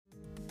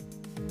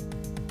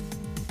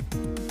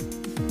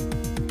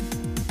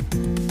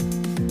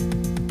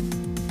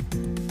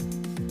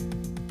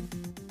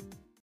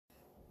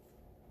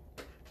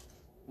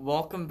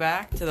welcome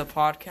back to the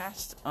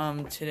podcast.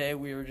 Today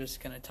we were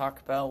just going to talk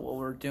about what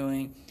we're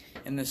doing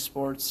in the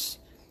sports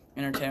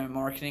entertainment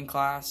marketing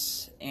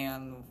class,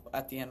 and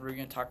at the end we're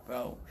going to talk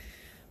about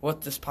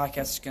what this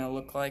podcast is going to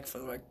look like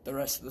for the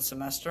rest of the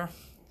semester.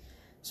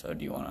 So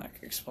do you want to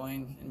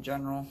explain in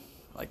general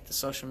the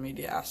social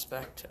media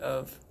aspect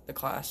of the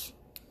class?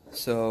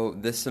 So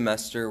this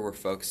semester we're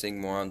focusing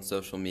more on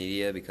social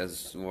media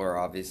because we're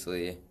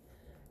obviously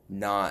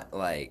not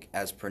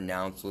as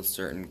pronounced with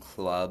certain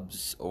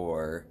clubs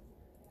or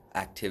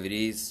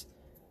activities.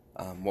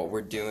 What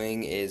we're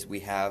doing is we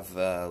have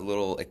a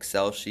little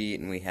Excel sheet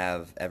and we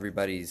have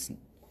everybody's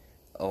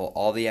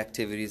all the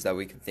activities that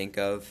we can think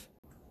of.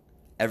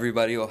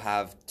 Everybody will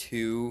have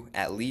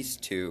at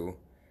least two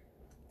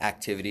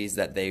activities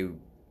that they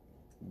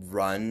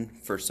run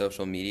for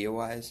social media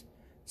wise.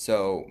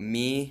 So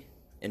me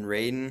and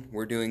Raiden,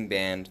 we're doing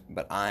band,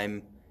 but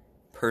I'm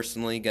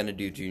personally going to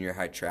do junior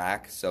high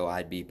track, so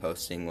I'd be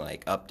posting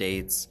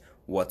updates,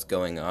 what's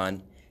going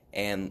on.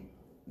 And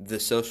the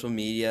social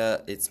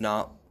media, it's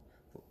not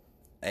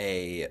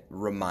a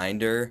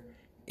reminder,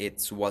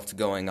 it's what's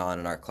going on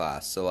in our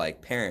class. So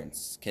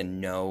parents can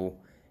know,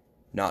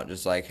 not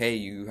just hey,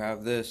 you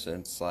have this,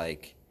 and it's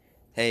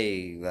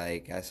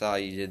hey, I saw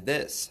you did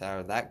this, how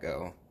did that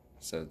go?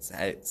 So it's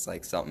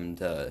something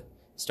to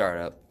start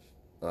up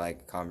a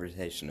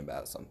conversation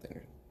about something.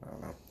 I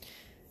don't know.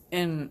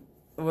 And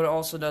what it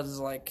also does is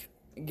it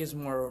gives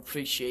more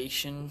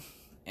appreciation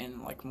and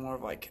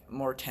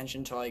more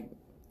attention to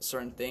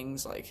certain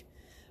things.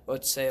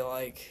 Let's say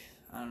I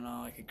don't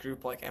know, a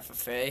group like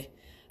FFA.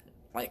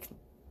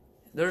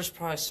 There's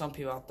probably some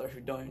people out there who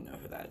don't even know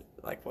who that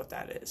what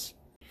that is.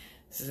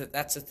 So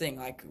that's the thing.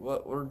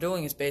 What we're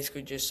doing is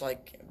basically just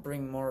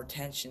bring more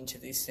attention to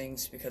these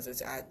things, because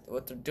it's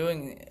what they're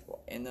doing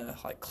in the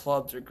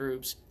clubs or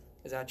groups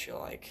is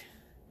actually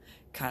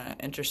kind of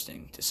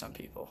interesting to some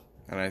people.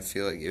 And I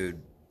feel it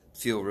would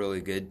feel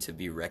really good to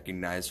be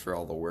recognized for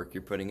all the work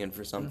you're putting in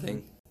for something.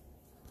 Mm-hmm.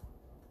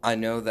 I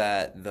know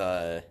that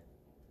the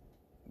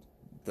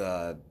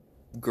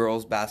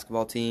girls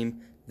basketball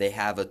team, they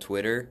have a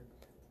Twitter.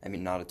 I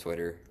mean, not a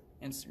Twitter.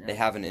 Instagram. They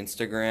have an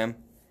Instagram,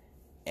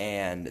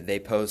 and they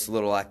post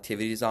little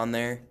activities on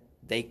there.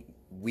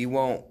 We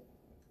won't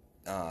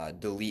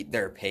delete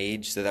their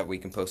page so that we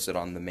can post it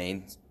on the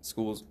main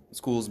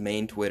school's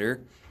main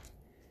Twitter.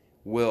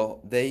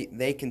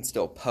 They can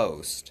still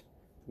post.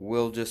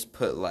 We'll just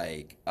put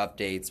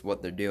updates,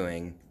 what they're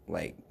doing,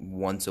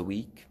 once a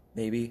week,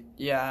 maybe.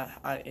 Yeah,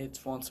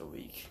 it's once a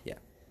week. Yeah.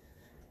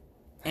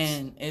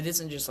 And it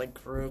isn't just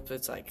group.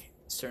 It's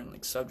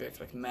certain subjects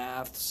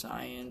math,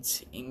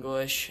 science,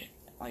 English,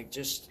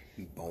 just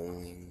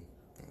bowling.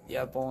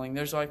 Yeah, bowling.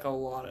 There's a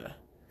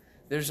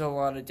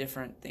lot of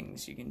different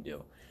things you can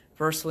do.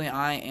 Personally,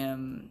 I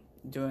am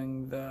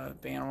doing the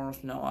band one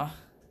with Noah,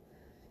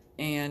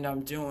 and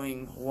I'm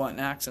doing What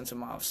Next, since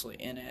I'm obviously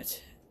in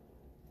it.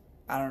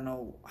 I don't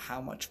know how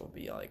much will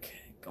be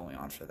going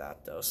on for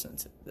that though,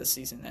 since the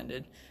season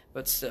ended,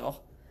 but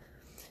still.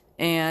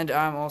 And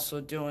I'm also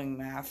doing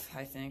math,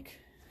 I think.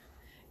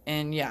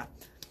 And yeah,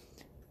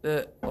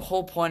 the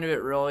whole point of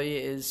it really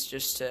is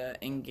just to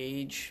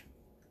engage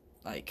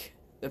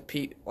the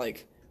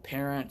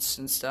parents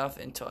and stuff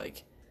into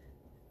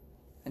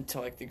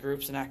the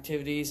groups and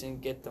activities,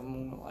 and get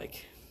them more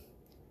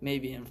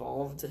maybe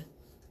involved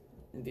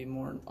and be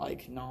more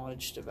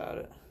knowledgeable about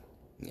it.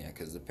 Yeah,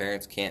 because the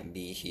parents can't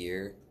be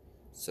here,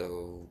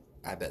 so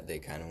I bet they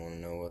kind of want to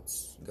know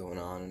what's going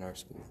on in our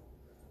school.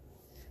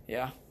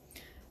 Yeah.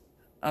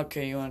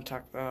 Okay, you want to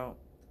talk about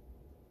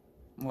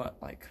what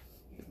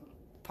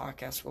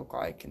podcasts look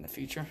like in the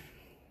future?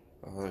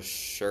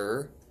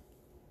 Sure.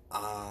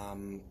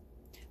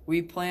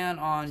 We plan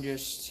on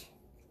just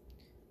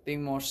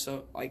being more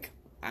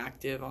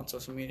active on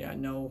social media. I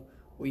know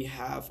we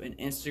have an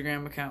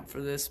Instagram account for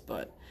this,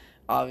 but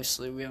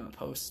obviously we haven't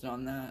posted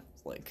on that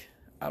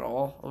at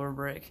all over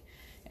break,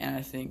 and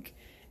I think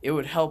it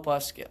would help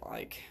us get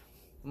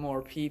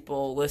more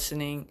people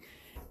listening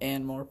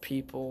and more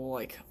people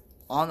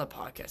on the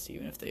podcast,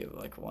 even if they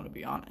want to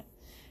be on it.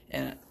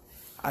 And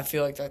I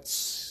feel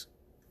that's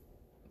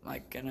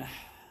gonna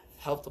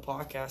help the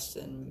podcast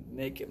and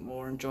make it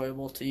more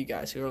enjoyable to you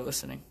guys who are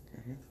listening.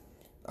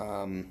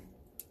 Mm-hmm.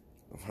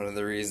 One of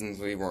the reasons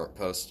we weren't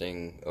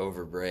posting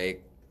over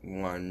break,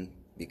 one,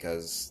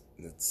 because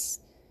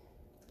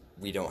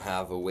we don't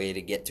have a way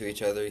to get to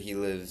each other. He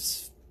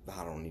lives,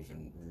 I don't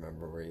even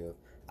remember where you live.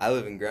 I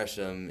live in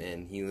Gresham,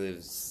 and he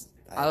lives...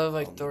 I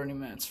live 30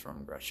 minutes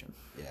from Gresham.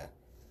 Yeah.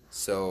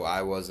 So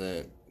I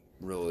wasn't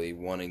really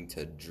wanting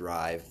to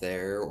drive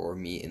there or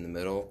meet in the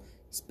middle,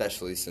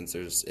 especially since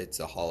it's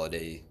a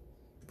holiday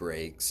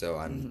break, so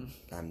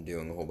I'm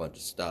doing a whole bunch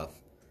of stuff.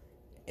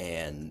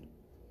 And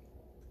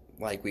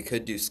we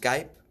could do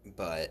Skype,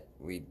 but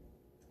we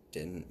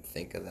didn't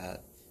think of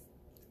that.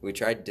 We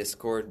tried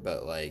Discord,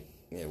 but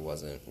it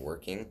wasn't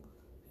working.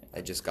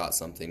 I just got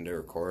something to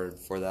record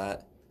for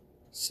that,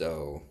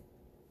 so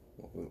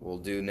we'll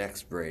do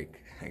next break,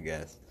 I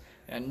guess.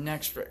 And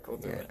next break we'll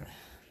do it.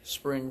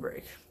 Spring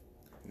break.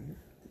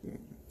 Mm-hmm.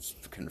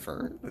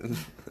 Confirmed.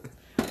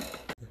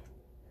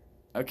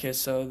 Okay,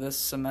 so this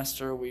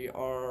semester we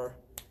are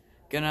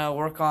gonna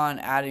work on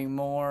adding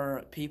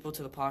more people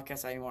to the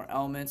podcast, adding more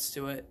elements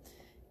to it,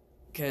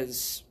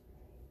 because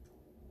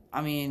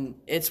I mean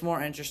it's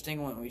more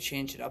interesting when we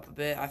change it up a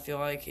bit. I feel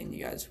like, and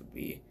you guys would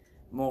be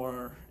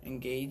more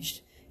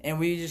engaged. And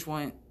we just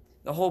want,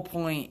 the whole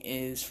point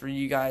is for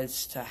you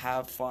guys to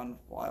have fun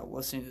while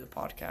listening to the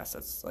podcast.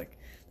 That's like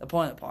the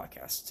point of the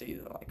podcast, to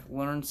either like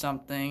learn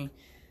something,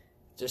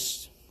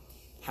 just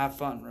have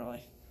fun,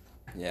 really.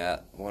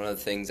 Yeah, one of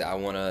the things I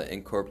want to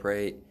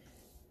incorporate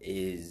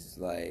is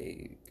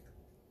like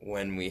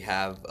when we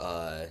have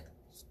a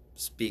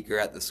speaker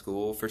at the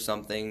school for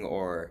something,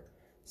 or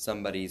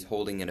somebody's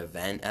holding an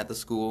event at the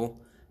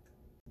school,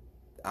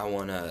 I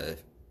want to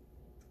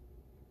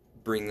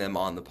bring them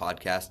on the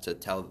podcast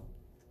to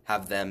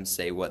have them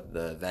say what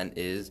the event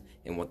is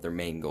and what their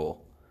main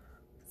goal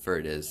for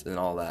it is and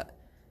all that.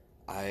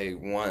 I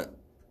want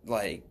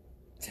like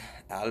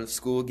out of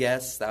school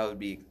guests. That would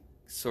be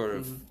sort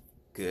of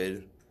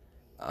good.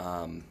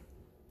 I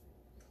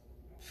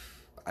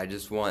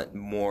just want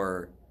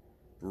more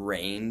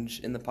range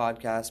in the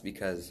podcast,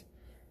 because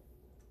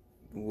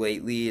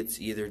lately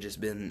it's either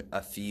just been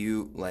a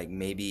few, like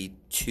maybe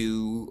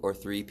 2 or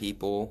 3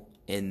 people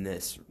in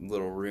this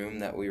little room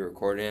that we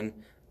record in,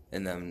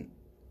 and then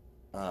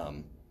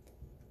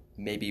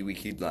maybe we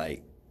could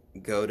like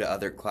go to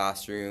other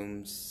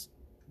classrooms.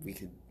 We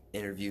could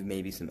interview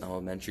maybe some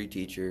elementary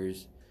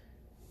teachers,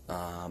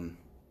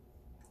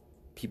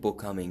 people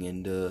coming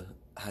into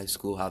high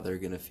school, how they're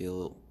gonna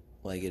feel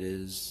like it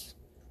is,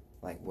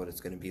 like what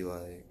it's gonna be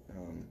like.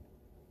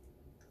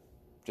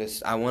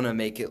 Just I want to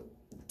make it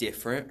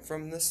different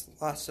from this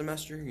last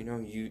semester. You know,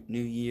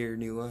 new year,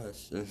 new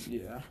us.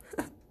 Yeah.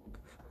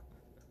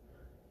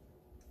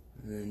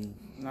 And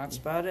that's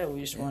about it.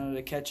 We just wanted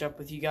to catch up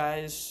with you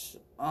guys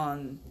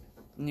on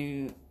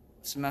new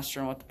semester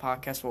and what the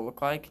podcast will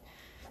look like.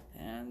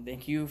 And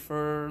thank you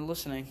for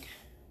listening.